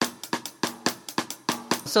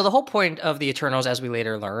So the whole point of the Eternals, as we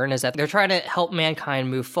later learn, is that they're trying to help mankind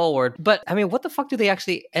move forward. But, I mean, what the fuck do they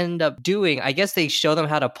actually end up doing? I guess they show them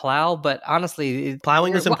how to plow, but honestly...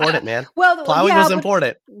 Plowing was important, man. Well, Plowing was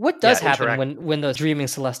important. What does happen when the dreaming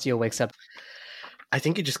Celestial wakes up? I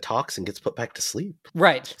think he just talks and gets put back to sleep.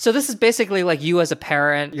 Right. So this is basically like you as a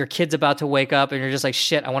parent, your kid's about to wake up and you're just like,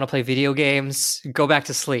 shit, I want to play video games. Go back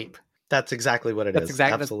to sleep. That's exactly what it is.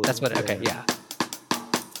 Absolutely. That's what, okay, yeah.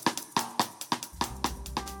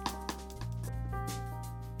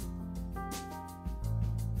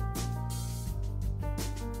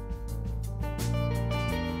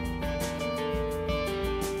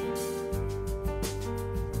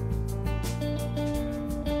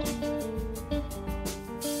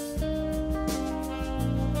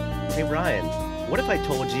 Hey, Ryan, what if I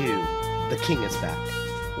told you the king is back?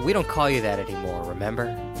 We don't call you that anymore, remember?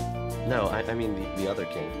 No, I mean the other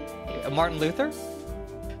king. Martin Luther?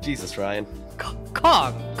 Jesus, Ryan.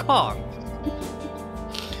 Kong!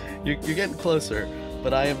 You're getting closer,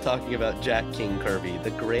 but I am talking about Jack King Kirby,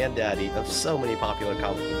 the granddaddy of so many popular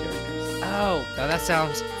comic book characters. Oh, now that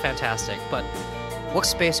sounds fantastic, but what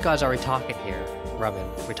space gods are we talking here, Robin?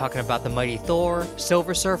 We're talking about the mighty Thor,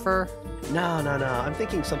 Silver Surfer? No. I'm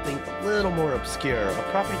thinking something a little more obscure, a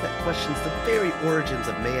property that questions the very origins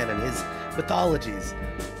of man and his mythologies.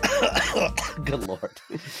 Good Lord.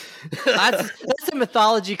 That's the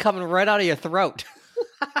mythology coming right out of your throat.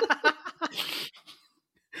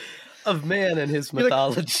 Of man and his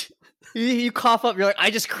mythology. Like, you cough up, you're like,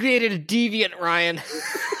 I just created a deviant, Ryan.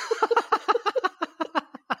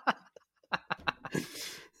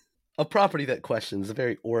 A property that questions the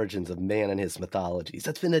very origins of man and his mythologies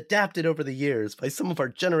that's been adapted over the years by some of our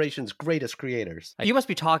generation's greatest creators. You must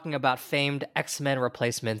be talking about famed X-Men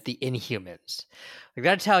replacement, the Inhumans. I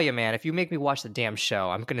gotta tell you, man, if you make me watch the damn show,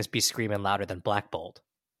 I'm gonna be screaming louder than Black Bolt.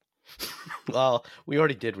 Well, we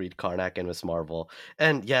already did read Karnak and Miss Marvel,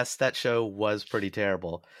 and yes, that show was pretty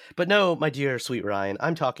terrible. But no, my dear sweet Ryan,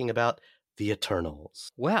 I'm talking about the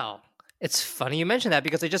Eternals. Well, it's funny you mention that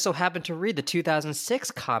because I just so happened to read the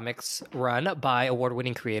 2006 comics run by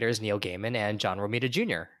award-winning creators Neil Gaiman and John Romita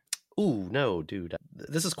Jr. Ooh, no, dude.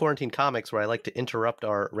 This is Quarantine Comics, where I like to interrupt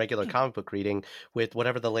our regular comic book reading with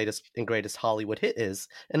whatever the latest and greatest Hollywood hit is.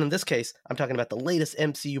 And in this case, I'm talking about the latest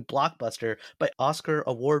MCU blockbuster by Oscar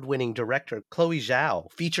award-winning director Chloe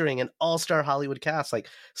Zhao, featuring an all-star Hollywood cast like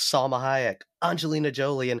Salma Hayek, Angelina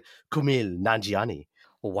Jolie, and Kumail Nanjiani.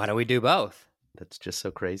 Well, why don't we do both? That's just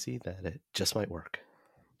so crazy that it just might work.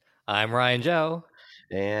 I'm Ryan Joe.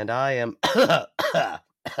 And I am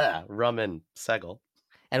Raman Segal.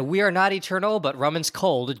 And we are not eternal, but Raman's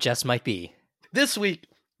cold just might be. This week,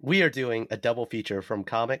 we are doing a double feature from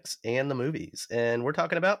comics and the movies. And we're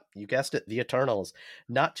talking about, you guessed it, The Eternals.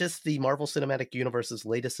 Not just the Marvel Cinematic Universe's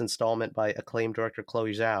latest installment by acclaimed director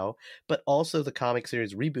Chloe Zhao, but also the comic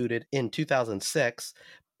series rebooted in 2006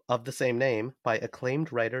 of the same name by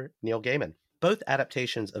acclaimed writer Neil Gaiman. Both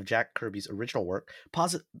adaptations of Jack Kirby's original work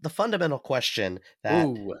posit the fundamental question that...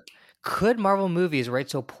 Ooh, could Marvel movies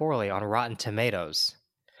rate so poorly on Rotten Tomatoes?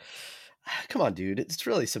 Come on, dude. It's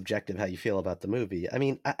really subjective how you feel about the movie. I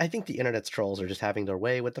mean, I think the internet's trolls are just having their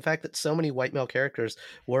way with the fact that so many white male characters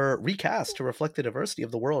were recast to reflect the diversity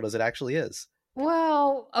of the world as it actually is.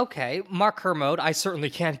 Well, okay. Mark Kermode, I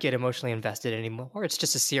certainly can't get emotionally invested anymore. It's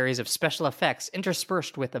just a series of special effects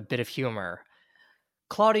interspersed with a bit of humor.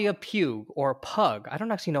 Claudia Pugh, or Pug, I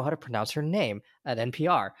don't actually know how to pronounce her name, at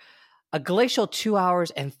NPR. A glacial 2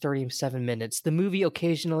 hours and 37 minutes, the movie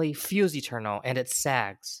occasionally feels eternal, and it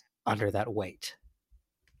sags under that weight.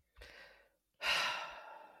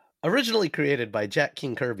 Originally created by Jack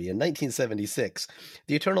King Kirby in 1976,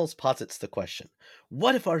 The Eternals posits the question,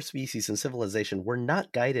 what if our species and civilization were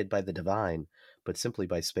not guided by the divine, but simply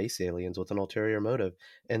by space aliens with an ulterior motive,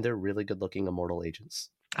 and they're really good-looking immortal agents?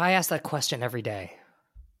 I ask that question every day.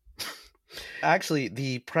 Actually,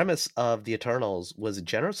 the premise of The Eternals was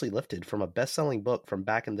generously lifted from a best-selling book from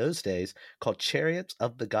back in those days called Chariots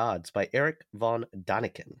of the Gods by Eric von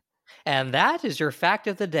Daniken. And that is your fact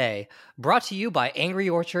of the day, brought to you by Angry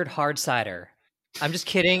Orchard Hard Cider. I'm just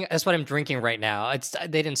kidding. That's what I'm drinking right now.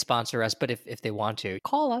 They didn't sponsor us, but if they want to,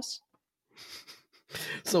 call us.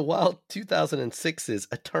 So while 2006's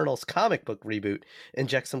Eternals comic book reboot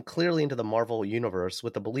injects them clearly into the Marvel universe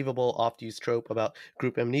with a believable oft-used trope about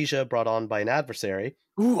group amnesia brought on by an adversary.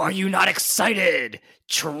 Ooh, are you not excited?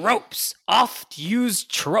 Tropes. Oft-used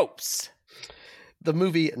tropes. The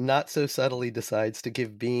movie not so subtly decides to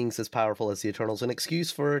give beings as powerful as the Eternals an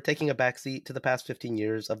excuse for taking a backseat to the past 15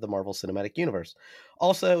 years of the Marvel Cinematic Universe.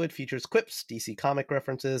 Also, it features quips, DC comic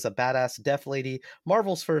references, a badass deaf lady,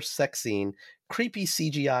 Marvel's first sex scene, creepy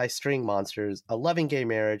CGI string monsters, a loving gay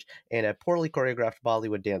marriage, and a poorly choreographed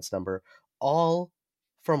Bollywood dance number, all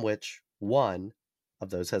from which one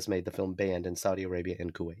of those has made the film banned in Saudi Arabia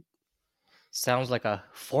and Kuwait. Sounds like a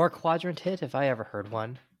 4-quadrant hit if I ever heard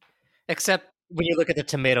one. Except when you look at the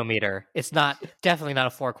tomato meter, it's definitely not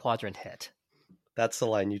a 4-quadrant hit. That's the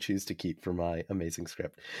line you choose to keep for my amazing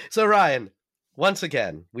script. So, Ryan, once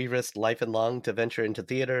again, we risked life and lung to venture into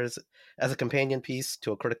theaters as a companion piece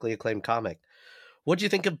to a critically acclaimed comic. What do you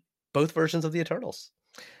think of both versions of the Eternals?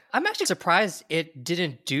 I'm actually surprised it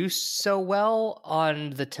didn't do so well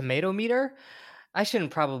on the tomato meter. I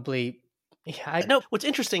shouldn't probably... No, what's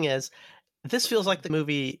interesting is this feels like the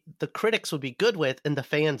movie the critics would be good with and the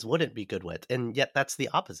fans wouldn't be good with, and yet that's the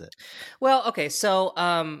opposite. Well, okay, so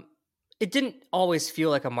it didn't always feel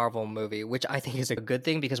like a Marvel movie, which I think is a good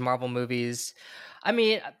thing because Marvel movies, I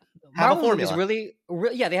mean, Marvel movies really,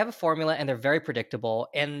 yeah, they have a formula and they're very predictable.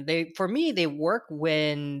 And for me, they work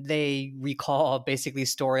when they recall basically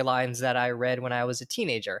storylines that I read when I was a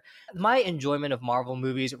teenager. My enjoyment of Marvel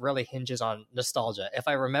movies really hinges on nostalgia. If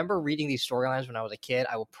I remember reading these storylines when I was a kid,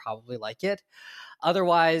 I will probably like it.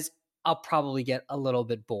 Otherwise, I'll probably get a little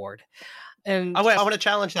bit bored. And I want to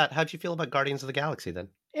challenge that. How'd you feel about Guardians of the Galaxy then?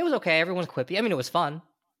 It was okay. Everyone's quippy. I mean, it was fun.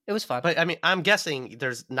 It was fun. But I mean, I'm guessing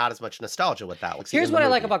there's not as much nostalgia with that. Here's what I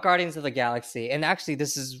like about Guardians of the Galaxy. And actually,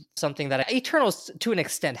 this is something that Eternals, to an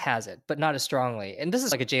extent, has it, but not as strongly. And this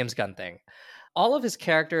is like a James Gunn thing. All of his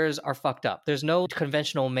characters are fucked up. There's no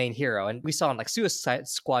conventional main hero. And we saw in like Suicide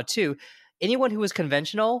Squad 2, anyone who is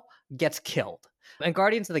conventional gets killed. In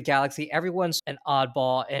Guardians of the Galaxy, everyone's an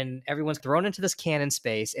oddball and everyone's thrown into this cannon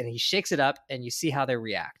space and he shakes it up and you see how they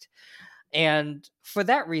react. And for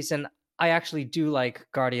that reason, I actually do like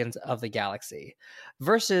Guardians of the Galaxy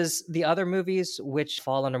versus the other movies, which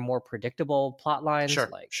fall under more predictable plot lines,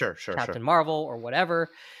 like Captain Marvel or whatever.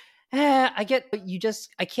 I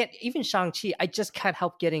can't, even Shang-Chi, I just can't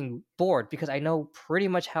help getting bored because I know pretty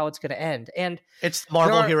much how it's going to end. And it's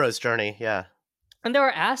Marvel hero's journey, yeah. And there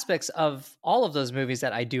are aspects of all of those movies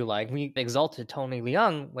that I do like. We exalted Tony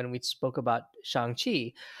Leung when we spoke about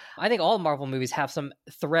Shang-Chi. I think all Marvel movies have some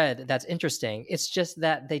thread that's interesting. It's just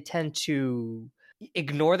that they tend to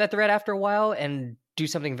ignore that thread after a while and do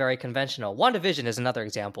something very conventional. WandaVision is another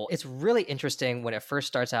example. It's really interesting when it first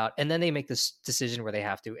starts out, and then they make this decision where they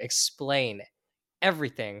have to explain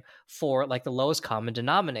everything for like the lowest common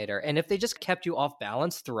denominator. And if they just kept you off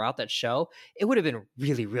balance throughout that show, it would have been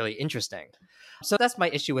really, really interesting. So that's my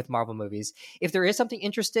issue with Marvel movies. If there is something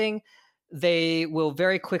interesting, they will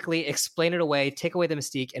very quickly explain it away, take away the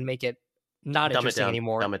mystique, and make it not interesting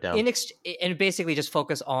anymore. Dumb it down. And basically just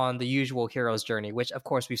focus on the usual hero's journey, which of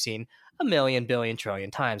course we've seen a million, billion,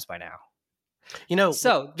 trillion times by now.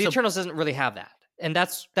 So the Eternals doesn't really have that. And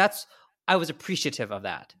that's I was appreciative of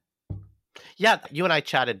that. Yeah, you and I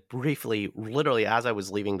chatted briefly, literally as I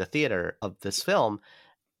was leaving the theater of this film,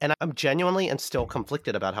 and I'm genuinely and still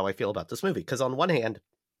conflicted about how I feel about this movie. Because on one hand,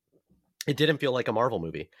 it didn't feel like a Marvel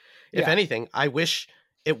movie. If anything, I wish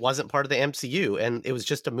it wasn't part of the MCU and it was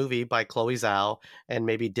just a movie by Chloe Zhao and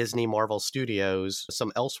maybe Disney Marvel Studios,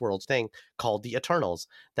 some Elseworlds thing called The Eternals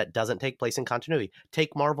that doesn't take place in continuity.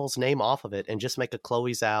 Take Marvel's name off of it and just make a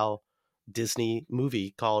Chloe Zhao Disney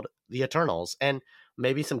movie called The Eternals. And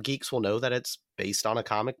maybe some geeks will know that it's based on a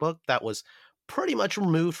comic book that was pretty much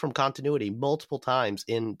removed from continuity multiple times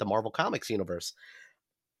in the Marvel Comics universe.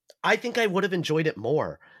 I think I would have enjoyed it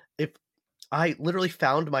more if I literally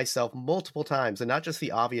found myself multiple times, and not just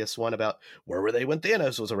the obvious one about where were they when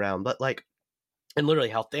Thanos was around, but like, and literally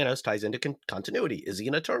how Thanos ties into continuity. Is he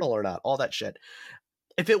an Eternal or not? All that shit.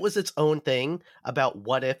 If it was its own thing about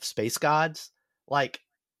what if space gods, like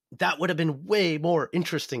that would have been way more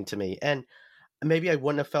interesting to me. And maybe I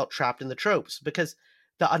wouldn't have felt trapped in the tropes, because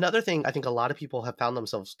another thing I think a lot of people have found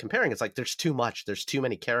themselves comparing is like, there's too much, there's too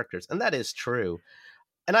many characters. And that is true.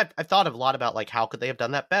 And I've thought a lot about like, how could they have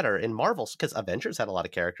done that better in Marvel's? Because Avengers had a lot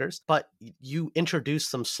of characters, but you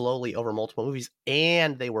introduced them slowly over multiple movies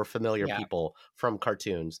and they were familiar people from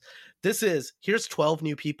cartoons. Here's 12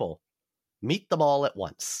 new people. Meet them all at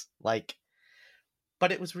once. Like,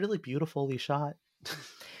 but it was really beautifully shot.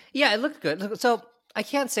 Yeah, it looked good. So I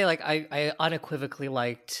can't say like I unequivocally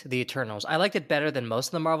liked The Eternals. I liked it better than most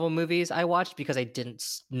of the Marvel movies I watched because I didn't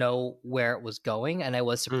know where it was going and I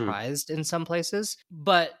was surprised in some places.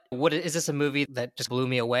 But is this a movie that just blew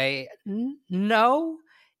me away? No.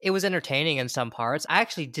 It was entertaining in some parts. I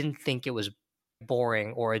actually didn't think it was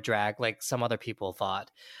boring or a drag like some other people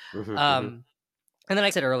thought. Mm-hmm. And then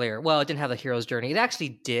I said earlier, well, it didn't have the hero's journey. It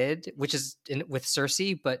actually did, which is with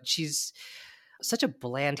Cersei, but she's such a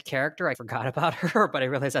bland character. I forgot about her, but I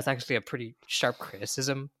realized that's actually a pretty sharp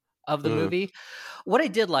criticism of the movie. What I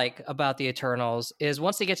did like about the Eternals is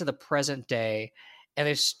once they get to the present day and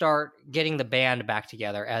they start getting the band back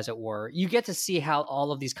together, as it were, you get to see how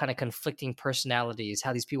all of these kind of conflicting personalities,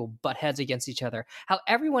 how these people butt heads against each other, how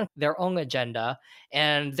everyone their own agenda,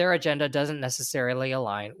 and their agenda doesn't necessarily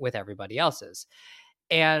align with everybody else's.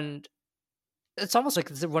 And it's almost like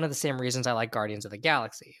one of the same reasons I like Guardians of the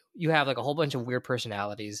Galaxy. You have like a whole bunch of weird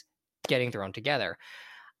personalities getting thrown together.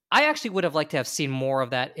 I actually would have liked to have seen more of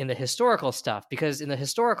that in the historical stuff, because in the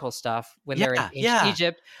historical stuff, when they're in ancient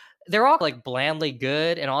Egypt, they're all like blandly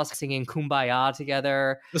good and all singing Kumbaya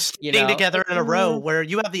together. Standing together in a row, where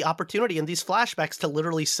you have the opportunity in these flashbacks to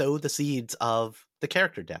literally sow the seeds of the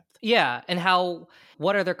character depth. Yeah, and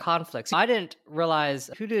what are their conflicts? I didn't realize,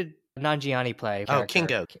 who did Nanjiani play? Oh,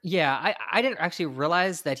 Kingo. Yeah, I didn't actually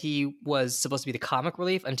realize that he was supposed to be the comic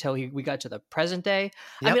relief until we got to the present day.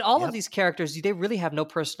 I mean, all of these characters, they really have no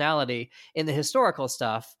personality in the historical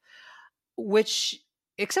stuff, which,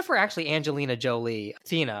 except for actually Angelina Jolie,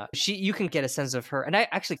 Athena, you can get a sense of her. And I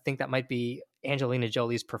actually think that might be Angelina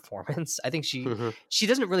Jolie's performance. I think she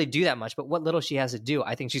doesn't really do that much, but what little she has to do,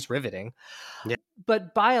 I think she's riveting. Yeah.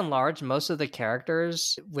 But by and large, most of the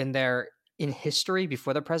characters, when they're in history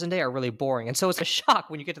before the present day, are really boring. And so it's a shock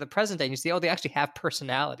when you get to the present day and you see, oh, they actually have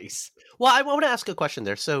personalities. Well, I want to ask a question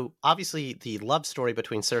there. So obviously the love story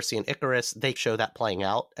between Cersei and Ikaris, they show that playing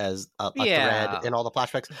out as a thread in all the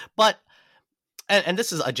flashbacks. But, and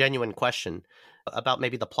this is a genuine question about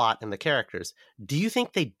maybe the plot and the characters. Do you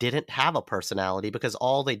think they didn't have a personality because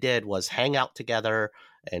all they did was hang out together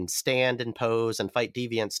and stand and pose and fight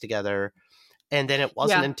deviants together? And then it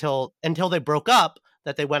wasn't until they broke up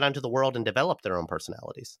that they went onto the world and developed their own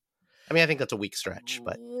personalities. I mean, I think that's a weak stretch,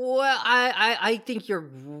 but... Well, I think you're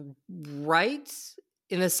right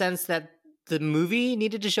in the sense that the movie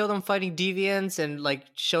needed to show them fighting deviants and like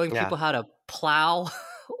showing people how to plow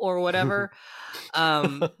or whatever.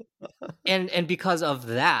 And because of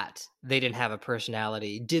that, they didn't have a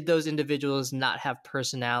personality. Did those individuals not have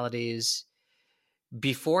personalities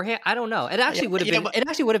beforehand? I don't know. It actually would have been. It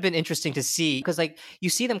actually would have been interesting to see, because like you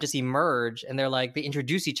see them just emerge and they're like, they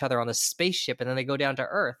introduce each other on the spaceship and then they go down to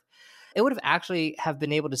Earth. It would have actually have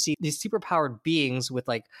been able to see these superpowered beings with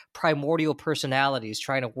like primordial personalities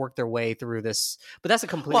trying to work their way through this. But that's a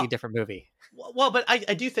completely different movie. Well, but I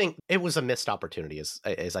do think it was a missed opportunity, is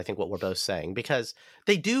I think what we're both saying, because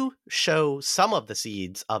they do show some of the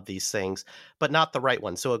seeds of these things, but not the right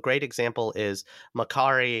ones. So a great example is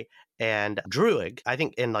Makkari and Druig. I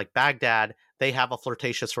think in like Baghdad, they have a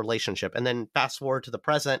flirtatious relationship. And then fast forward to the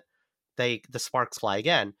present, the sparks fly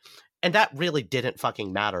again. And that really didn't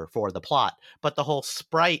fucking matter for the plot. But the whole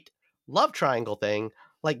Sprite love triangle thing,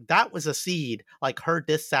 like that was a seed, like her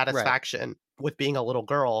dissatisfaction with being a little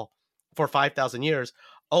girl for 5,000 years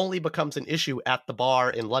only becomes an issue at the bar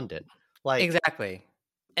in London. Like exactly.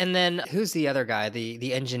 And then who's the other guy?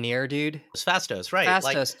 The engineer dude? It's Phastos, right?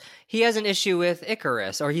 Phastos. Like, he has an issue with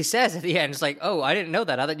Ikaris, or he says at the end, it's like, oh, I didn't know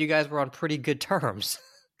that. I thought you guys were on pretty good terms.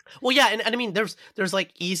 Well, yeah, and I mean, there's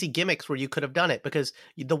like easy gimmicks where you could have done it, because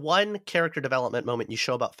the one character development moment you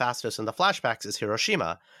show about Phastos in the flashbacks is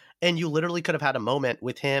Hiroshima, and you literally could have had a moment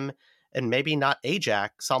with him, and maybe not Ajak,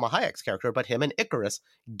 Salma Hayek's character, but him and Ikaris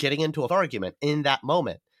getting into an argument in that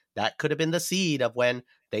moment. That could have been the seed of when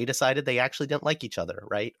they decided they actually didn't like each other,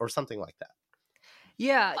 right? Or something like that.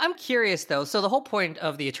 Yeah, I'm curious though. So the whole point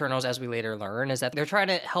of the Eternals, as we later learn, is that they're trying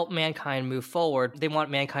to help mankind move forward. They want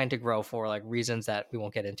mankind to grow for like reasons that we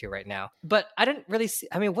won't get into right now. But I didn't really see,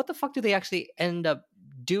 I mean, what the fuck do they actually end up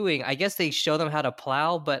doing? I guess they show them how to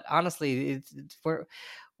plow, but honestly, we're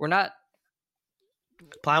not.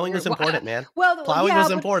 Plowing is important, man. Well, plowing is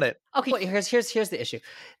important. Okay, well, here's the issue.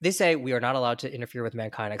 They say we are not allowed to interfere with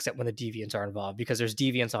mankind except when the deviants are involved, because there's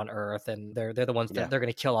deviants on Earth and they're the ones that they're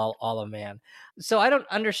going to kill all of man. So I don't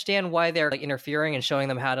understand why they're like interfering and showing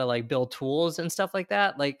them how to like build tools and stuff like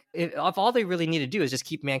that. Like if all they really need to do is just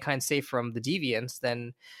keep mankind safe from the deviants,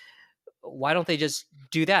 then why don't they just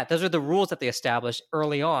do that? Those are the rules that they established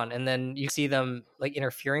early on, and then you see them like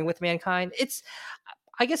interfering with mankind.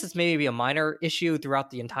 I guess it's maybe a minor issue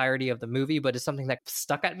throughout the entirety of the movie, but it's something that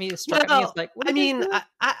struck at me. It's like, I mean,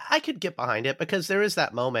 I could get behind it, because there is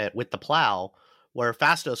that moment with the plow where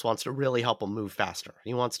Phastos wants to really help him move faster.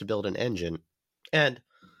 He wants to build an engine. And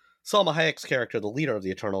Salma Hayek's character, the leader of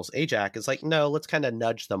the Eternals, Ajak, is like, no, let's kind of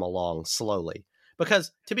nudge them along slowly.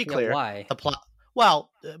 Because, to be clear, why? the plot...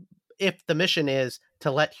 Well, if the mission is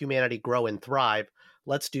to let humanity grow and thrive,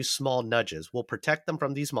 let's do small nudges. We'll protect them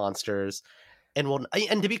from these monsters, and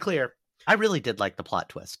to be clear, I really did like the plot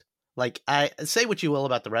twist. Like, I say what you will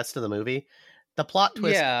about the rest of the movie, the plot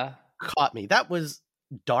twist Yeah. caught me. That was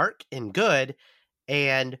dark and good,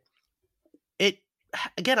 and it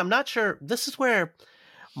again, I'm not sure. This is where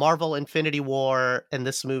Marvel Infinity War and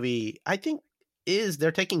this movie, I think,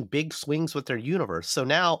 they're taking big swings with their universe. So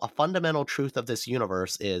now a fundamental truth of this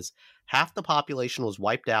universe is half the population was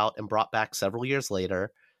wiped out and brought back several years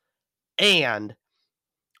later, and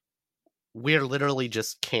we're literally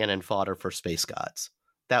just cannon fodder for space gods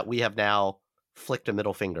that we have now flicked a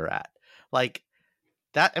middle finger at. Like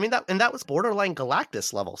that, I mean, that was borderline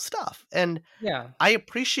Galactus level stuff. And Yeah. I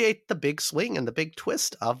appreciate the big swing and the big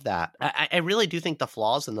twist of that. I really do think the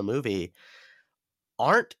flaws in the movie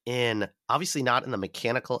aren't obviously not in the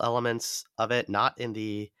mechanical elements of it, not in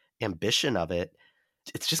the ambition of it.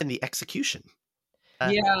 It's just in the execution.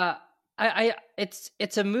 Yeah.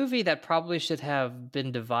 It's a movie that probably should have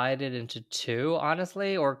been divided into two,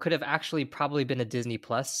 honestly, or could have actually probably been a Disney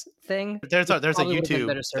Plus thing. There's a Probably would have been YouTube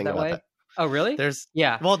better served thing that about way. that. Oh, really? There's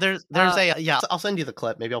Yeah. there's I'll send you the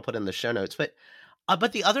clip. Maybe I'll put it in the show notes. But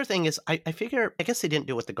the other thing is, I figure, I guess they didn't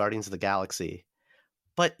do it with the Guardians of the Galaxy,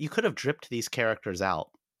 but you could have dripped these characters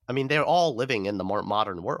out. I mean, they're all living in the more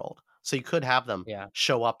modern world, so you could have them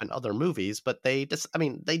show up in other movies, but they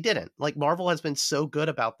didn't. Like, Marvel has been so good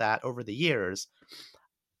about that over the years.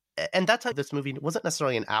 And that's how this movie wasn't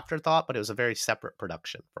necessarily an afterthought, but it was a very separate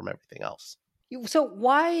production from everything else. So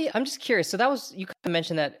why? I'm just curious. So you kind of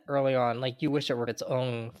mentioned that early on, like you wish it were its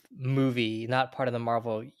own movie, not part of the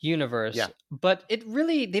Marvel universe. Yeah. But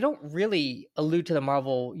they don't really allude to the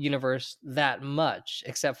Marvel universe that much,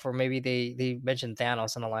 except for maybe they mentioned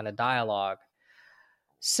Thanos in a line of dialogue.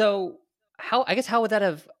 So how would that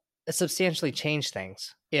have substantially changed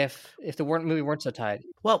things if the movie weren't so tied?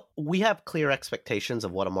 Well, we have clear expectations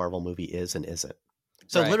of what a Marvel movie is and isn't.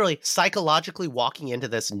 So Right. literally, psychologically walking into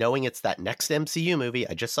this, knowing it's that next MCU movie,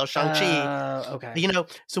 I just saw Shang-Chi, Okay.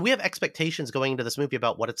 so we have expectations going into this movie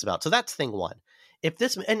about what it's about. So that's thing one.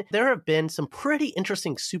 And there have been some pretty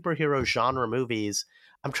interesting superhero genre movies.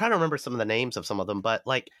 I'm trying to remember some of the names of some of them, but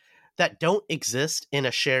like that don't exist in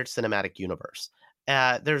a shared cinematic universe.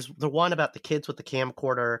 There's the one about the kids with the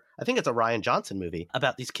camcorder. I think it's a Rian Johnson movie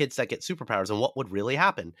about these kids that get superpowers and what would really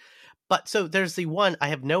happen. But so there's the one, I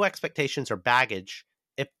have no expectations or baggage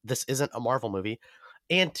if this isn't a Marvel movie.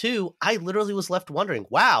 And two, I literally was left wondering,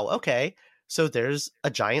 wow, okay, so there's a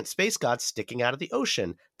giant space god sticking out of the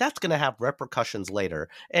ocean. That's going to have repercussions later.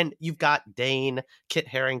 And you've got Dane, Kit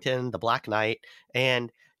Harington, the Black Knight,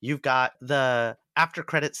 and you've got the after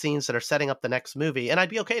credit scenes that are setting up the next movie. And I'd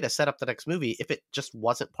be okay to set up the next movie if it just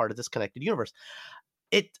wasn't part of this connected universe.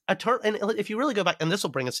 And if you really go back, and this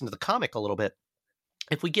will bring us into the comic a little bit,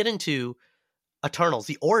 if we get into Eternals,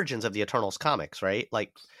 the origins of the Eternals comics, right?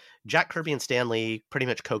 Like, Jack Kirby and Stan Lee pretty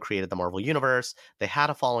much co-created the Marvel Universe. They had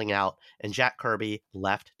a falling out, and Jack Kirby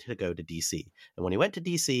left to go to DC. And when he went to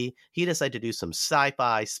DC, he decided to do some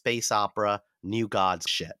sci-fi, space opera, new gods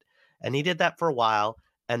shit. And he did that for a while,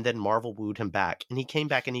 and then Marvel wooed him back. And he came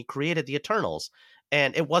back and he created the Eternals.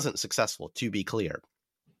 And it wasn't successful, to be clear,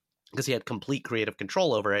 because he had complete creative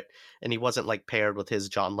control over it, and he wasn't like paired with his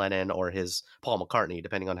John Lennon or his Paul McCartney,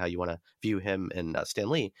 depending on how you want to view him and Stan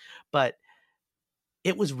Lee. But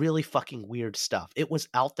it was really fucking weird stuff. It was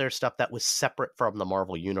out there stuff that was separate from the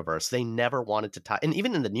Marvel universe. They never wanted to tie, and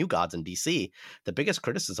even in the New Gods in DC, the biggest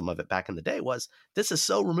criticism of it back in the day was this is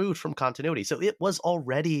so removed from continuity. So it was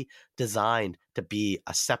already designed to be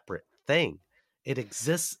a separate thing. It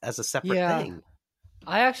exists as a separate thing.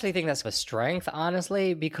 I actually think that's a strength,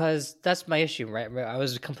 honestly, because that's my issue, right? I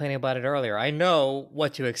was complaining about it earlier. I know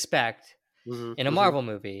what to expect in a Marvel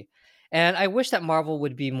movie. And I wish that Marvel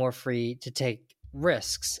would be more free to take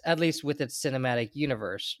risks, at least with its cinematic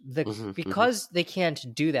universe. Because they can't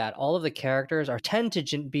do that, all of the characters tend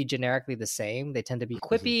to be generically the same. They tend to be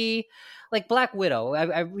quippy. Like Black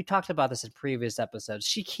Widow, we talked about this in previous episodes.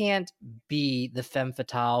 She can't be the femme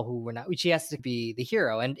fatale she has to be the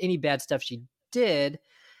hero. And any bad stuff she did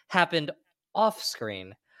happened off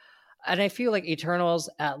screen. And I feel like Eternals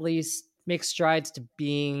at least makes strides to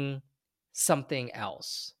being something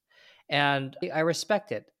else. And I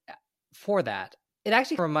respect it for that. It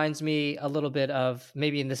actually reminds me a little bit of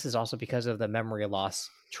maybe, and this is also because of the memory loss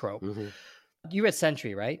trope. You read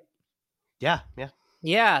Sentry, right? Yeah.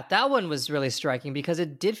 Yeah, that one was really striking because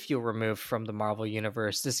it did feel removed from the Marvel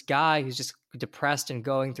universe. This guy who's just depressed and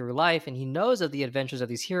going through life, and he knows of the adventures of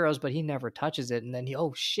these heroes, but he never touches it. And then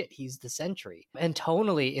oh shit, he's the Sentry. And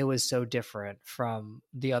tonally, it was so different from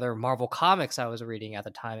the other Marvel comics I was reading at the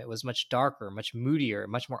time. It was much darker, much moodier,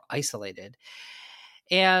 much more isolated.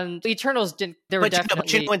 And the Eternals didn't. They were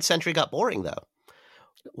definitely when Sentry got boring though.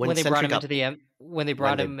 When they brought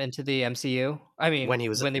him into the MCU. I mean, when he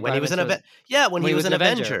was an Avenger.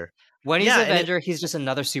 Avenger. When he's an Avenger, he's just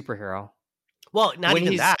another superhero. Well, not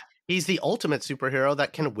even that. He's the ultimate superhero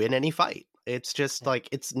that can win any fight. It's just like,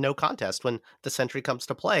 it's no contest when the Sentry comes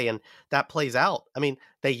to play, and that plays out. I mean,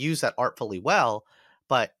 they use that artfully well,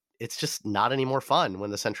 but it's just not any more fun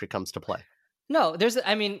when the Sentry comes to play. No, there's a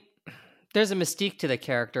mystique to the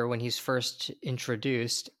character when he's first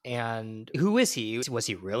introduced. And who is he? Was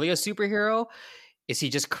he really a superhero? Is he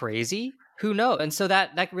just crazy? Who knows? And so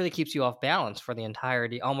that really keeps you off balance for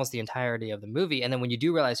almost the entirety of the movie. And then when you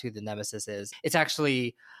do realize who the Nemesis is, it's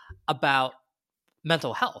actually about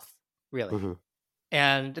mental health, really. Mm-hmm.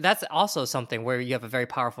 And that's also something where you have a very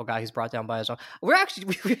powerful guy who's brought down by his own. We're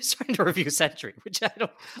starting to review Sentry, which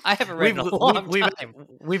I haven't read in a long time.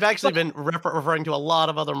 We've actually been referring to a lot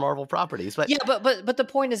of other Marvel properties, but yeah, but the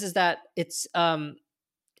point is that it's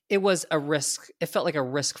it was a risk. It felt like a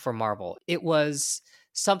risk for Marvel. It was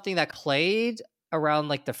something that played around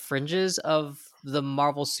like the fringes of the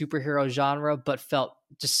Marvel superhero genre, but felt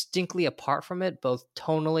distinctly apart from it, both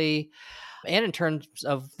tonally and in terms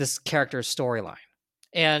of this character's storyline.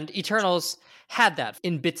 And Eternals had that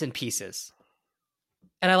in bits and pieces.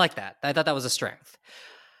 And I like that. I thought that was a strength.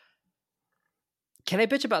 Can I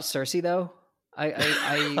bitch about Cersei, though?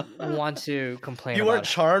 I want to complain about You weren't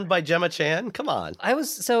charmed by Gemma Chan? Come on. I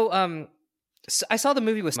was... So I saw the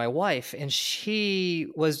movie with my wife, and she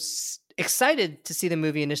was excited to see the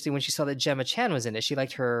movie initially when she saw that Gemma Chan was in it. She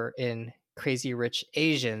liked her in Crazy Rich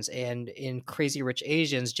Asians. And in Crazy Rich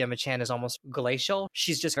Asians, Gemma Chan is almost glacial.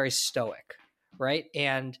 She's just very stoic. Right.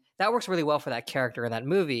 And that works really well for that character in that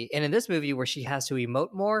movie. And in this movie where she has to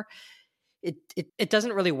emote more, it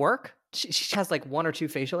doesn't really work. She has like one or two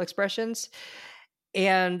facial expressions.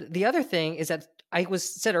 And the other thing is that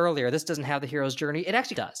said earlier, this doesn't have the hero's journey. It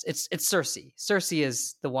actually does. It's Cersei. Cersei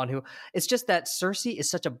is the one who, it's just that Cersei is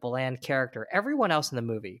such a bland character. Everyone else in the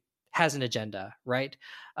movie has an agenda, right?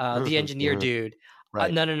 The engineer dude.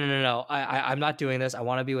 Right. No. I'm not doing this. I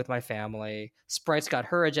want to be with my family. Sprite's got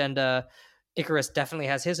her agenda. Icarus definitely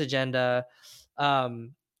has his agenda.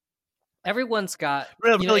 Everyone's got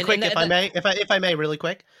really quick. If I may, really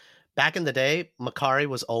quick. Back in the day, Makkari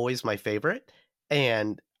was always my favorite,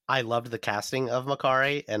 and I loved the casting of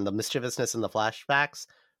Makkari and the mischievousness in the flashbacks.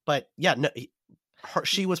 But yeah, no,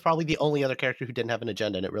 she was probably the only other character who didn't have an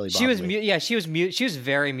agenda, and it really bothered me. Yeah, she was mute. She was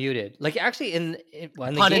very muted. Like actually, in the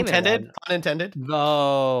pun intended. Pun intended.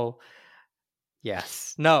 No.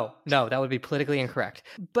 Yes. No, that would be politically incorrect.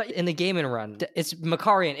 But in the Game and Run, it's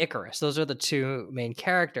Makkari and Icarus. Those are the two main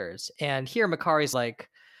characters. And here Makkari's like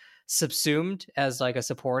subsumed as like a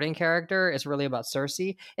supporting character. It's really about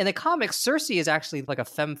Cersei. In the comics, Cersei is actually like a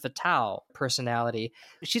femme fatale personality.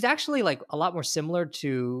 She's actually like a lot more similar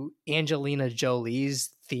to Angelina Jolie's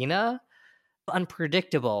Thena.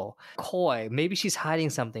 Unpredictable, coy. Maybe she's hiding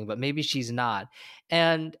something, but maybe she's not.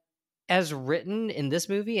 And as written in this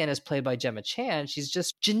movie and as played by Gemma Chan, she's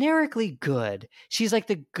just generically good. She's like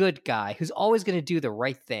the good guy who's always going to do the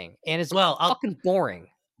right thing. And it's fucking boring.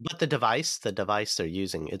 But the device they're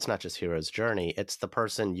using, it's not just Hero's Journey. It's the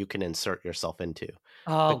person you can insert yourself into.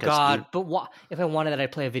 Oh, God. But if I wanted that,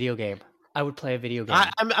 I'd play a video game. I would play a video game.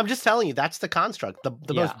 I'm just telling you, that's the construct.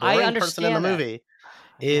 The most boring person in the movie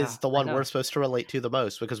is the one we're supposed to relate to the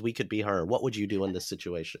most because we could be her. What would you do in this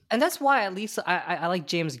situation? And that's why at least I like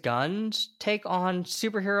James Gunn's take on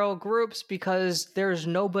superhero groups, because there's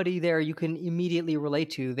nobody there you can immediately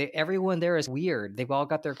relate to. Everyone there is weird. They've all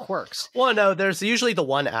got their quirks. Well, no, there's usually the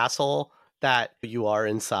one asshole that you are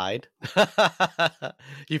inside.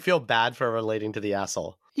 You feel bad for relating to the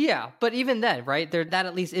asshole. Yeah, but even then, right? That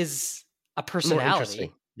at least is a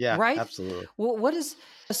personality. Yeah, right? Absolutely. Well, what is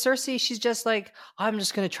Cersei? She's just like, I'm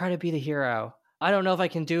just going to try to be the hero. I don't know if I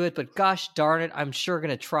can do it, but gosh darn it, I'm sure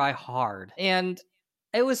going to try hard. And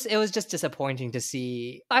it was just disappointing to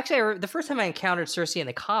see. Actually, the first time I encountered Cersei in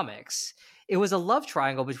the comics, it was a love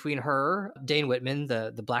triangle between her, Dane Whitman,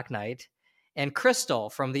 the Black Knight, and Crystal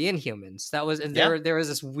from the Inhumans. There was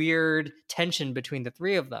this weird tension between the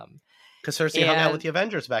three of them. Because Cersei hung out with the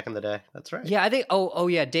Avengers back in the day. That's right. Yeah, I think. Oh,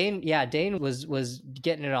 yeah. Dane was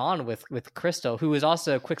getting it on with Crystal, who was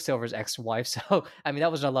also Quicksilver's ex-wife. So I mean,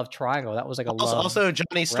 that was a love triangle. That was like a also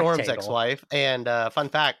Johnny Storm's rectangle. ex-wife. And fun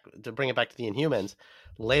fact, to bring it back to the Inhumans,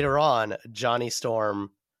 later on, Johnny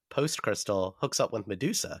Storm post Crystal hooks up with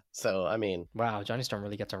Medusa. So I mean, wow, Johnny Storm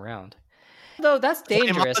really gets around. Though that's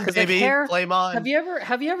dangerous because like hair. Flame on. Have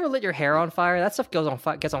you ever lit your hair on fire? That stuff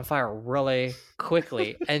gets on fire really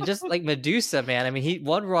quickly. And just like Medusa, man. I mean,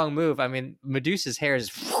 one wrong move. I mean, Medusa's hair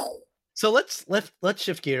is. So let's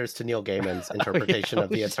shift gears to Neil Gaiman's interpretation of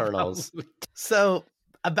the Eternals. So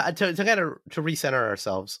to kind of to recenter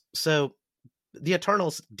ourselves. So the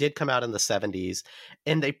Eternals did come out in the 70s,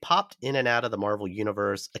 and they popped in and out of the Marvel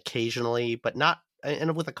universe occasionally, but not,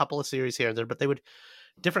 and with a couple of series here and there, but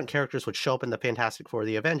different characters would show up in the Fantastic Four,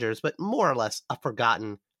 the Avengers, but more or less a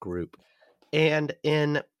forgotten group. And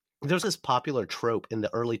there's this popular trope in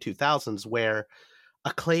the early 2000s where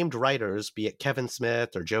acclaimed writers, be it Kevin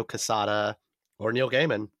Smith or Joe Quesada or Neil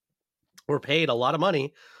Gaiman, were paid a lot of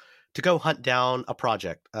money to go hunt down a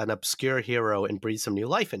project, an obscure hero, and breathe some new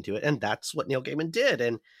life into it. And that's what Neil Gaiman did.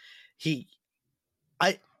 And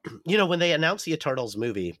when they announced the Eternals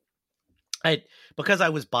movie, because I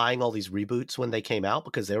was buying all these reboots when they came out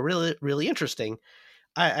because they're really, really interesting,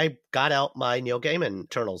 I got out my Neil Gaiman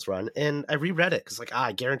Eternals run and I reread it because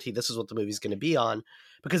I guarantee this is what the movie's going to be on,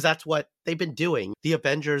 because that's what they've been doing. The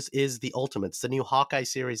Avengers is the Ultimates. The new Hawkeye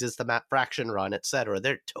series is the Matt Fraction run, etc.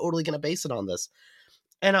 They're totally going to base it on this.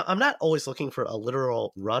 And I'm not always looking for a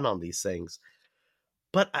literal run on these things,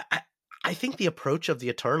 but I think the approach of the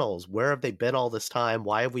Eternals, where have they been all this time?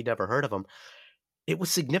 Why have we never heard of them? It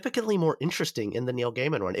was significantly more interesting in the Neil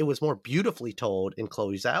Gaiman run. It was more beautifully told in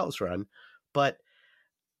Chloe Zhao's run, but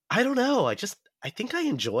I don't know. I think I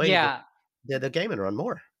enjoy the Gaiman run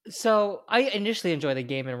more. So I initially enjoyed the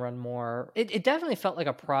Gaiman run more. It definitely felt like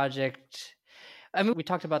a project. I mean, we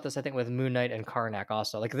talked about this, I think, with Moon Knight and Karnak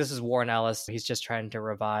also. Like, this is Warren Ellis. He's just trying to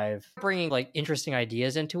revive, bringing like interesting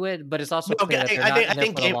ideas into it, but it's also clear that they're not in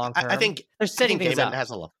it for the long term. I think they're setting things Gaiman up. has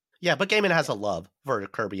a love. Yeah, but Gaiman has a love for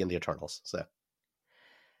Kirby and the Eternals. So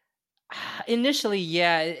initially,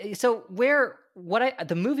 yeah. So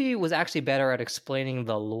the movie was actually better at explaining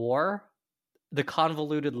the lore, the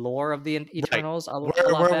convoluted lore of the Eternals. Right.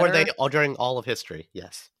 Where were they during all of history?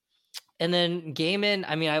 Yes. And then Gaiman,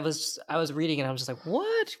 I mean, I was reading and I was just like,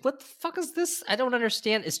 what the fuck is this? I don't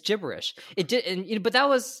understand. It's gibberish. It did, but that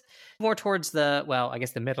was more towards the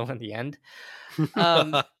middle and the end.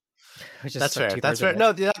 That's fair. That's fair.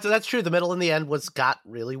 No, that's true. The middle and the end got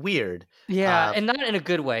really weird. Yeah, and not in a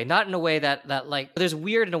good way. Not in a way that like, there's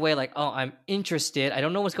weird in a way like, oh, I'm interested. I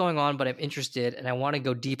don't know what's going on, but I'm interested and I want to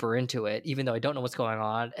go deeper into it, even though I don't know what's going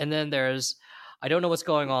on. And then there's, I don't know what's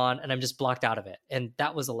going on, and I'm just blocked out of it. And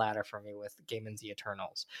that was the latter for me with Gaiman's The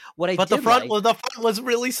Eternals. The front was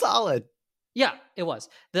really solid. Yeah, it was.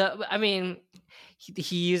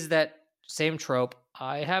 He used that same trope.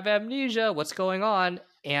 I have amnesia. What's going on?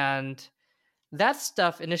 And that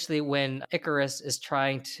stuff initially, when Ikaris is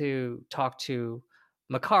trying to talk to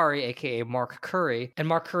Makkari, aka Mark Curry, and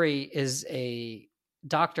Mark Curry is a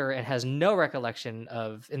doctor and has no recollection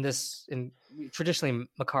of, traditionally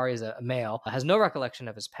Makkari is a male, has no recollection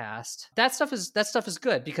of his past. That stuff is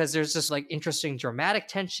good because there's this like interesting dramatic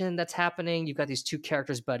tension that's happening. You've got these two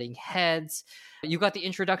characters butting heads. You've got the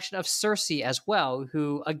introduction of Cersei as well,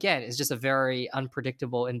 who again is just a very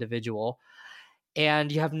unpredictable individual.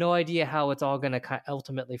 And you have no idea how it's all going to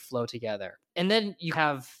ultimately flow together. And then you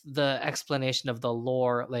have the explanation of the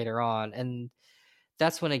lore later on, and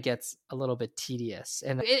that's when it gets a little bit tedious.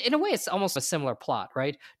 And in a way, it's almost a similar plot,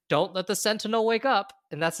 right? Don't let the Sentinel wake up.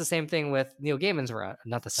 And that's the same thing with Neil Gaiman's run.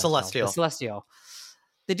 Not the Sentinel, Celestial. The Celestial.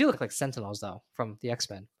 They do look like Sentinels, though, from the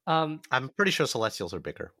X-Men. I'm pretty sure Celestials are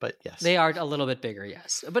bigger, but yes. They are a little bit bigger,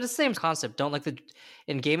 yes. But it's the same concept.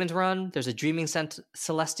 In Gaiman's run, there's a dreaming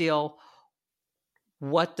Celestial.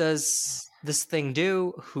 What does this thing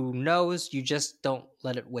do? Who knows? You just don't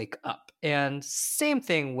let it wake up. And same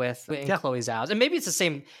thing with Chloe Zhao's. And maybe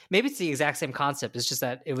it's the exact same concept. It's just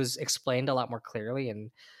that it was explained a lot more clearly in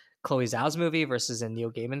Chloe Zhao's movie versus in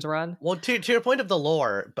Neil Gaiman's run. Well, to your point of the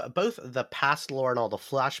lore, both the past lore and all the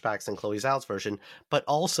flashbacks in Chloe Zhao's version, but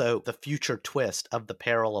also the future twist of the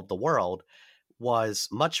peril of the world was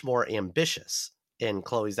much more ambitious in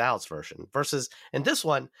Chloe Zhao's version. Versus in this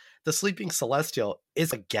one, the sleeping Celestial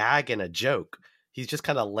is a gag and a joke. He's just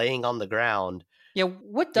kind of laying on the ground. Yeah,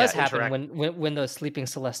 what does happen when the sleeping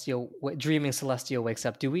Celestial, dreaming Celestial wakes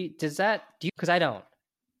up? Because I don't.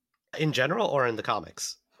 In general or in the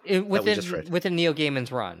comics? Within Neil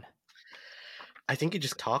Gaiman's run. I think he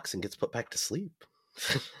just talks and gets put back to sleep.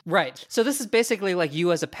 Right. So this is basically like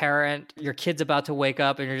you as a parent, your kid's about to wake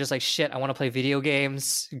up and you're just like, shit, I want to play video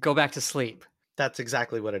games. Go back to sleep. That's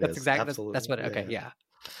exactly what it That's is. exactly Absolutely. that's what. Okay, yeah.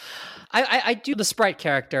 I do the sprite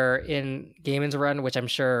character in Gaiman's Run, which I'm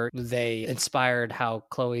sure they inspired how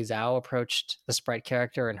Chloe Zhao approached the sprite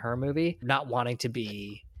character in her movie, not wanting to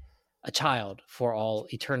be a child for all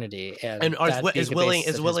eternity, and that being is the willing basis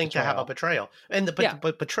is of his willing to have a betrayal. betrayal. Yeah.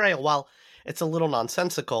 But betrayal, while it's a little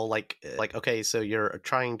nonsensical, like okay, so you're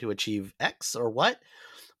trying to achieve X or what?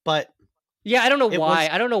 But Yeah, I don't know it why. was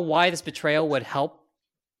I don't know why this betrayal would help.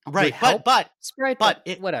 right, Help Sprite, but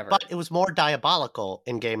whatever. But it was more diabolical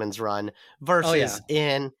in Gaiman's Run Oh, yeah. versus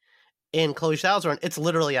in Chloe Zhao's Run. It's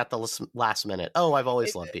literally at the last minute. Oh, I've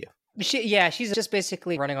always loved you. She's just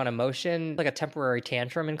basically running on emotion, like a temporary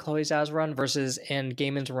tantrum in Chloe Zhao's Run, versus in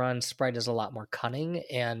Gaiman's Run, Sprite is a lot more cunning,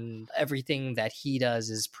 and everything that he does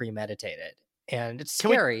is premeditated, and it's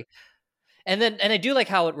scary. And I do like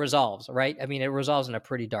how it resolves, right? I mean, it resolves in a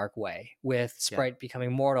pretty dark way with Sprite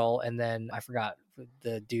becoming mortal, and then I forgot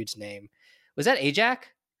the dude's name. Was that Ajak?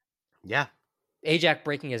 Yeah. Ajak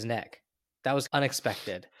breaking his neck. That was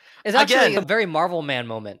unexpected. It's actually a very Marvel Man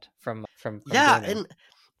moment from yeah, Gaiman. And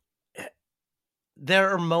there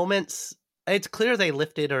are moments. It's clear they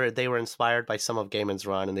lifted or they were inspired by some of Gaiman's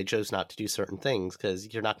Run, and they chose not to do certain things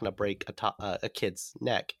because you're not going to break a kid's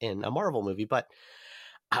neck in a Marvel movie. But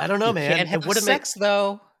I don't know, you man. Can't have sex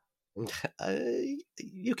though.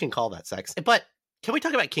 You can call that sex. But can we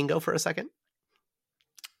talk about Kingo for a second?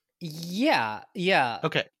 Yeah.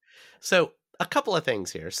 Okay. So a couple of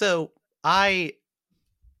things here. So I've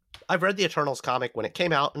read the Eternals comic when it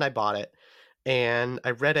came out, and I bought it. And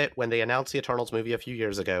I read it when they announced the Eternals movie a few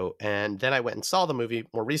years ago. And then I went and saw the movie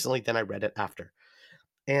more recently. Then I read it after.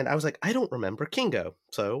 And I was like, I don't remember Kingo.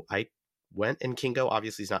 So I went, and Kingo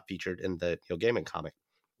obviously is not featured in the Neil Gaiman comic.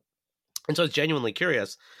 And so I was genuinely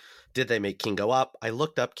curious. Did they make Kingo up? I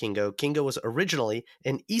looked up Kingo. Kingo was originally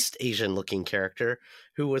an East Asian looking character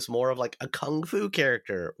who was more of like a kung fu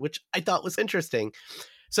character, which I thought was interesting.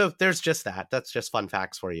 So there's just that. That's just fun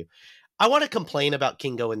facts for you. I want to complain about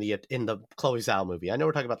Kingo in the Chloe Zhao movie. I know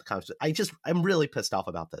we're talking about the comics. I'm really pissed off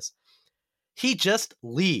about this. He just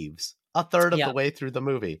leaves a third of the way through the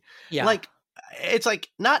movie. Yeah. Like, it's like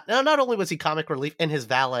not only was he comic relief, and his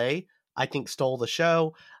valet, I think, stole the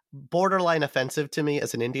show. Borderline offensive to me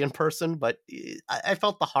as an Indian person, but I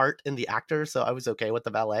felt the heart in the actor, so I was okay with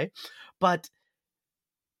the valet. But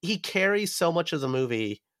he carries so much of the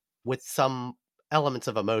movie with some elements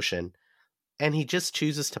of emotion, and he just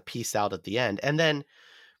chooses to peace out at the end. And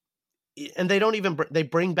they don't even they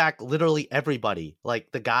bring back literally everybody.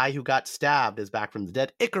 Like the guy who got stabbed is back from the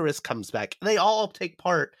dead. Icarus comes back. They all take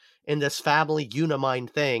part in this family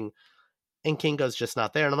unimind thing, and Kingo's just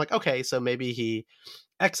not there. And I'm like, okay, so maybe he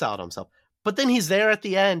exiled himself. But then he's there at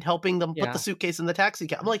the end helping them put the suitcase in the taxi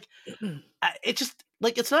cab. I'm like, it just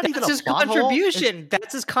like it's not even a plot contribution.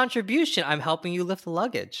 That's his contribution. I'm helping you lift the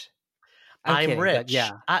luggage. I'm kidding, rich.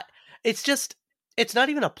 Yeah. It's not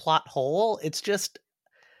even a plot hole. It's just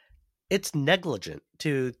it's negligent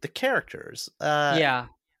to the characters.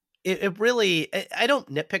 It really, I don't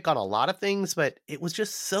nitpick on a lot of things, but it was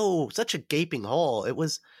just such a gaping hole. It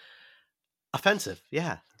was offensive.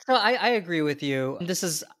 Yeah. So I agree with you.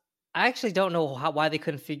 I actually don't know why they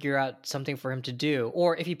couldn't figure out something for him to do,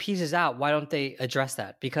 or if he pieces out, why don't they address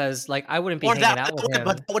that? Because like I wouldn't be hanging out with him.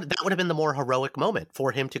 But that would have been the more heroic moment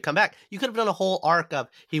for him to come back. You could have done a whole arc of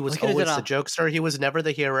he was always the jokester, he was never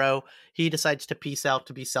the hero. He decides to peace out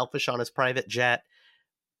to be selfish on his private jet,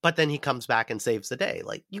 but then he comes back and saves the day.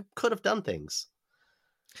 Like you could have done things.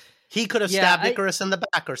 He could have stabbed Icarus in the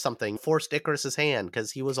back or something, forced Icarus's hand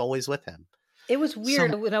because he was always with him. It was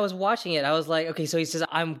weird when I was watching it. I was like, okay, so he says,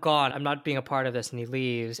 I'm gone. I'm not being a part of this. And he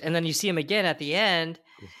leaves. And then you see him again at the end.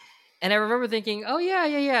 And I remember thinking, oh,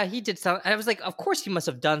 yeah. He did something. I was like, of course he must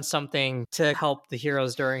have done something to help the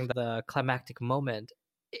heroes during the climactic moment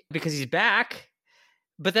because he's back.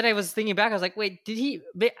 But then I was thinking back. I was like, wait, did he?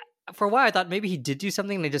 For a while, I thought maybe he did do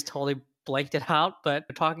something and they just totally blanked it out. But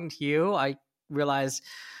talking to you, I realized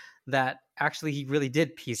that actually he really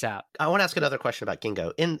did peace out. I want to ask another question about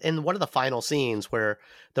Kingo. In one of the final scenes where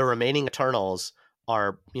the remaining Eternals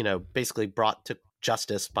are, basically brought to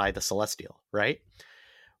justice by the Celestial, right?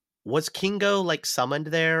 Was Kingo like summoned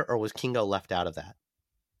there, or was Kingo left out of that?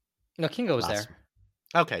 No, Kingo was there.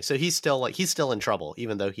 Okay, so he's still in trouble,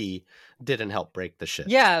 even though he didn't help break the ship.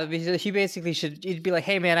 Yeah, he basically he'd be like,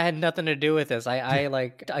 "Hey, man, I had nothing to do with this.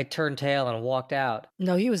 I turned tail and walked out."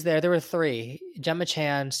 No, he was there. There were 3: Gemma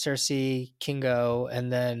Chan, Cersei, Kingo,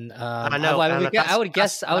 and then I would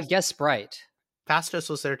guess Sprite. Phastos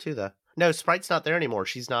was there too, though. No, Sprite's not there anymore.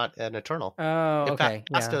 She's not an Eternal. Oh, okay.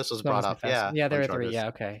 Phastos was brought up. Yeah. Yeah, there on are 3. charges. Yeah,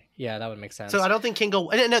 okay. Yeah, that would make sense. So I don't think Kingo.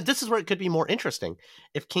 And this is where it could be more interesting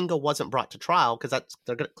if Kingo wasn't brought to trial, because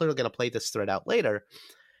they're clearly going to play this thread out later.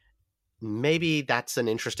 Maybe that's an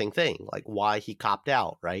interesting thing, like why he copped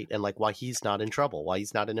out, right? And like why he's not in trouble, why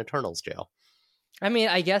he's not in Eternals jail. I mean,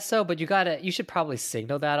 I guess so, but you should probably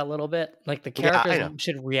signal that a little bit. Like the characters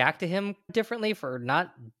should react to him differently for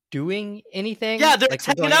not doing anything. Yeah, they're like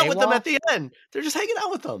hanging out with them at the end. They're just hanging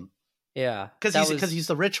out with them. Yeah, because he's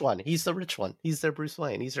the rich one. He's the rich one. He's their Bruce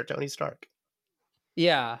Wayne. He's their Tony Stark.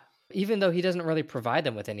 Yeah, even though he doesn't really provide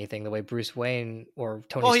them with anything the way Bruce Wayne or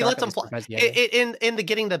Tony Stark. Oh, he lets them fly. In the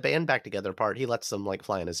getting the band back together part, he lets them like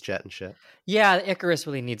fly in his jet and shit. Yeah, Icarus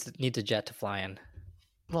really needs a jet to fly in.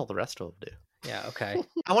 Well, the rest of them do. Yeah, okay.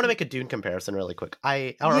 I want to make a Dune comparison really quick.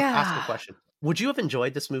 Ask a question. Would you have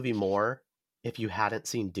enjoyed this movie more if you hadn't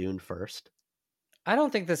seen Dune first? I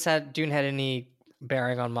don't think Dune had any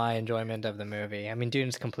bearing on my enjoyment of the movie. I mean,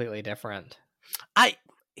 Dune's completely different.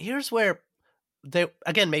 Here's where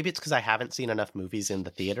again, maybe it's because I haven't seen enough movies in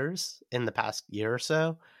the theaters in the past year or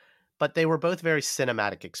so, but they were both very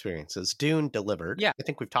cinematic experiences. Dune delivered. Yeah. I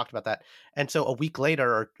think we've talked about that. And so a week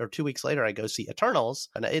later or 2 weeks later, I go see Eternals,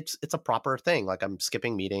 and it's a proper thing. Like I'm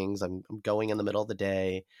skipping meetings. I'm going in the middle of the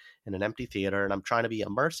day in an empty theater, and I'm trying to be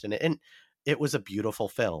immersed in it. And it was a beautiful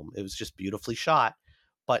film. It was just beautifully shot,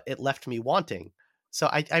 but it left me wanting. So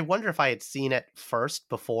I wonder if I had seen it first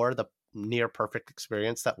before the near perfect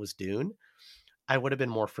experience that was Dune, I would have been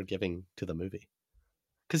more forgiving to the movie.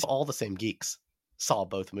 Because all the same geeks saw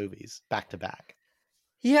both movies back to back.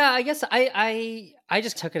 Yeah, I guess I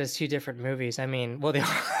just took it as 2 different movies. I mean, well, they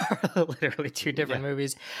are literally 2 different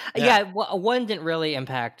movies. Yeah, one didn't really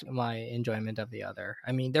impact my enjoyment of the other.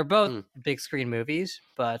 I mean, they're both big screen movies,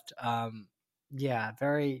 but yeah,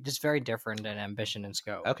 very different in ambition and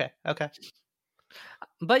scope. Okay.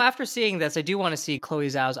 But after seeing this, I do want to see Chloe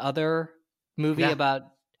Zhao's other movie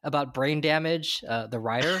about brain damage, The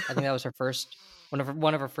Rider. I think that was her first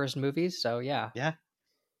one of her first movies. So yeah. Yeah.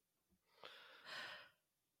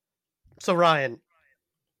 So Ryan,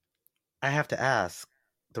 I have to ask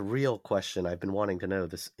the real question I've been wanting to know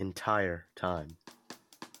this entire time.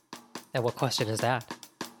 And what question is that?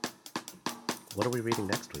 What are we reading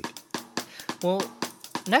next week? Well,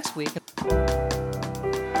 next week...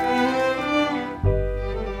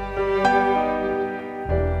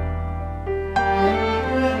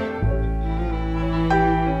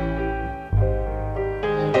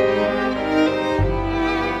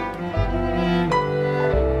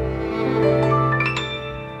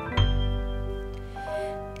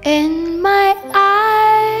 In my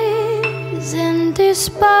eyes,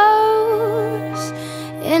 indisposed,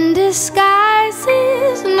 in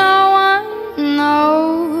disguises no one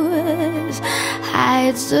knows,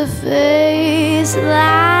 hides the face,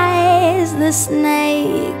 lies the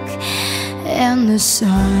snake, and the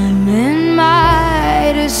sun in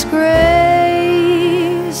my disgrace.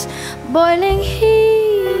 Boiling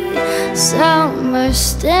heat, summer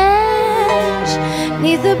stench,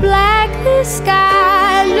 'neath the blacklist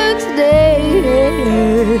sky looks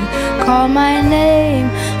dead. Call my name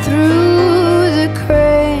through the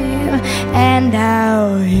crane, and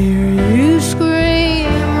I'll hear you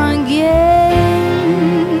scream again.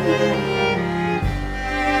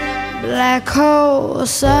 Black hole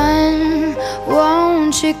sun,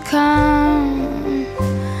 won't you come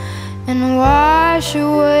and wash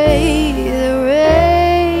away the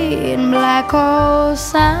rain? Black hole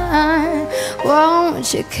sun,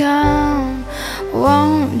 won't you come?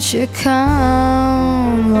 Won't you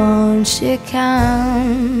come? Won't you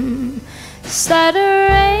come?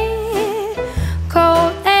 Stuttering,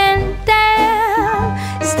 cold and damp,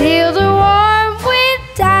 steal the warmth with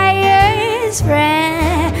tire's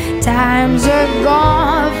friend. Times are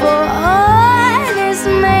gone for honest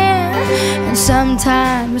men, and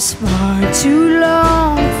sometimes far too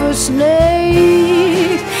long for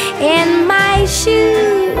snakes. In my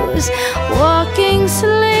shoes, walking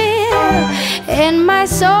slim, in my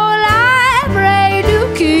soul I pray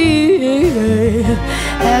to keep.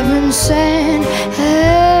 Heaven sent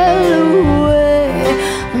hell away.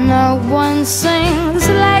 No one sings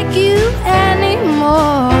like you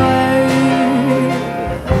anymore.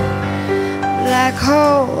 Black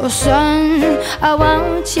hole sun, I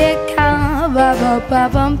won't you come? Ba ba ba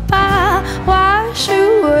ba ba, wash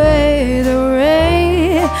away the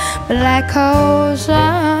rain. Black hole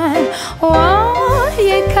sun, won't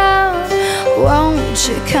you come? Won't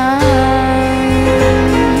you come?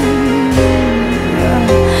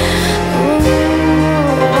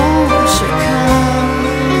 Won't you come?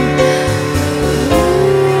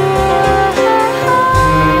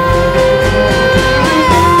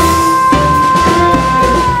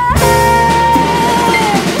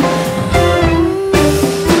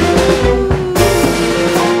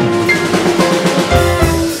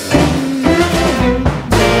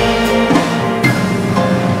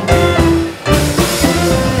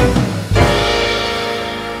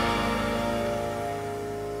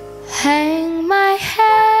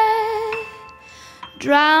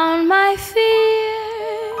 drown my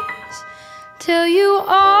fears till you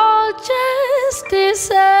all just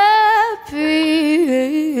disappear.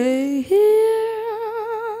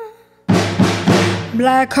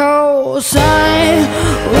 Black hole sun,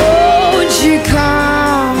 won't